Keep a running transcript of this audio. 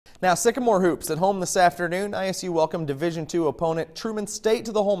Now, Sycamore Hoops at home this afternoon. ISU welcomed Division II opponent Truman State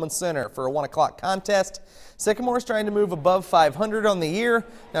to the Holman Center for a 1 o'clock contest. Sycamore is trying to move above 500 on the year.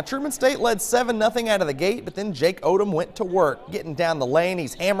 Now, Truman State led 7-0 out of the gate, but then Jake Odom went to work. Getting down the lane,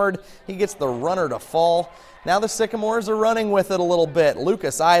 he's hammered. He gets the runner to fall. Now the Sycamores are running with it a little bit.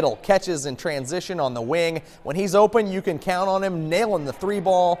 Lucas Idle catches in transition on the wing. When he's open, you can count on him nailing the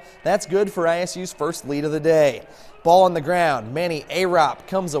 3-ball. That's good for ISU's first lead of the day. Ball on the ground. Manny Arop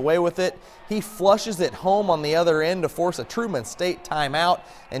comes away with it. He flushes it home on the other end to force a Truman State timeout.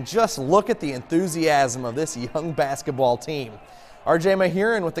 And just look at the enthusiasm of this young basketball team. R.J.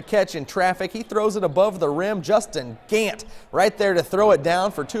 Mahiran with the catch in traffic. He throws it above the rim. Justin Gant right there to throw it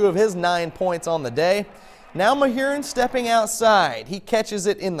down for 2 of his 9 points on the day. Now Mahiran stepping outside. He catches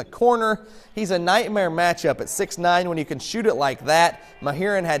it in the corner. He's a nightmare matchup at 6'9" when you can shoot it like that.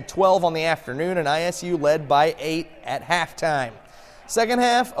 Mahiran had 12 on the afternoon, and ISU led by 8 at halftime. Second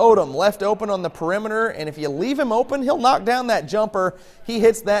half, Odom left open on the perimeter, and if you leave him open, he'll knock down that jumper. He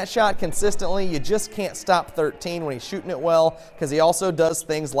hits that shot consistently. You just can't stop 13 when he's shooting it well, because he also does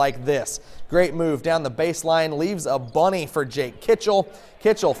things like this. Great move down the baseline, leaves a bunny for Jake Kitchell.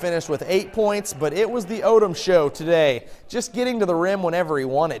 Kitchell finished with 8 points, but it was the Odom show today, just getting to the rim whenever he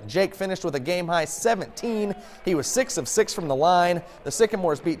wanted. Jake finished with a game-high 17. He was 6 of 6 from the line. The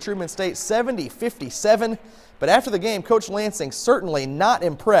Sycamores beat Truman State 70-57. But after the game, Coach Lansing certainly not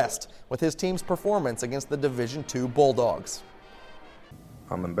impressed with his team's performance against the Division II Bulldogs.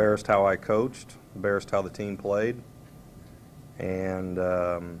 I'm embarrassed how I coached, embarrassed how the team played, and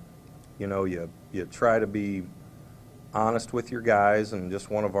you know, you try to be honest with your guys, and just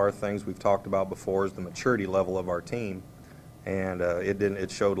one of our things we've talked about before is the maturity level of our team, and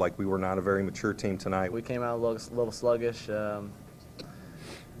it showed like we were not a very mature team tonight. We came out a little sluggish.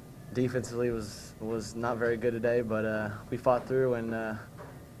 Defensively was not very good today, but we fought through and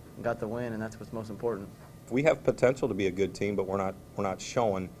got the win, and that's what's most important. We have potential to be a good team, but we're not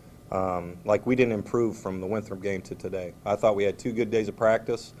showing like we didn't improve from the Winthrop game to today. I thought we had 2 good days of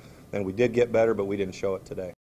practice, and we did get better, but we didn't show it today.